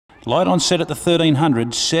Light on set at the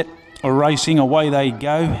 1300, set racing, away they go,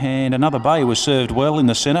 and another bay was served well in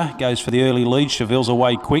the centre, goes for the early lead. Chevelle's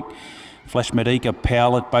away quick. Flash Medica,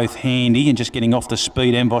 Powlett, both handy and just getting off the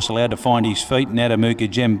speed. Amboss allowed to find his feet. Nadamuka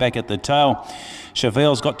Gem back at the tail.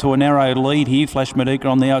 Chevelle's got to a narrow lead here. Flash Medica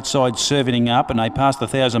on the outside serving up, and they pass the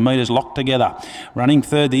 1,000 metres locked together. Running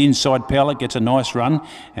third, the inside Powlett gets a nice run,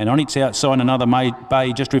 and on its outside another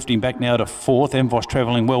bay just drifting back now to fourth. Amboss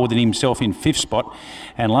travelling well within himself in fifth spot.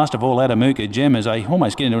 And last of all, Nadamuka Gem as they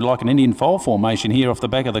almost get into like an Indian foal formation here off the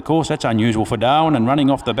back of the course. That's unusual for Darwin, and running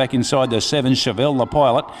off the back inside the 7, Chevelle the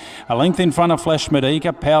pilot. A length in front of Flash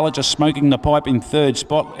Medica. Powlett just smoking the pipe in third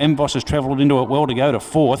spot. Amboss has travelled into it well to go to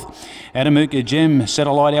fourth. Nadamuka Gem set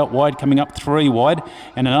a light out wide, coming up 3 wide,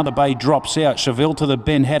 and another bay drops out. Chevelle to the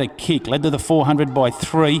bend, had a kick, led to the 400 by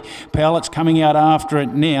 3. Powlett's coming out after it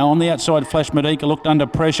now. On the outside, Flash Medica looked under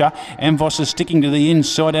pressure. Amboss is sticking to the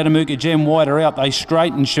inside. Nadamuka Gem wider out. They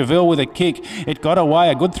straighten. Chevelle with a kick. It got away.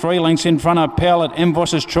 A good 3 lengths in front of Powlett.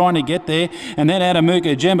 Amboss is trying to get there, and then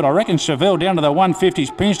Nadamuka Gem, but I reckon Chevelle down to the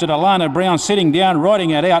 150s, pinched it. Alana Brown sitting down, riding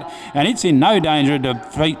it out, and it's in no danger to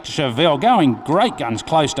defeat Chevelle. Going great guns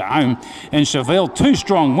close to home, and Chevelle too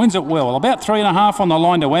strong, wins it well. About 3.5 on the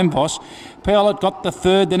line to Amboss. Powlett got the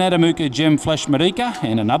third, then Nadamuka Gem, Flash Medica,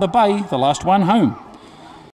 and another bay, the last one home.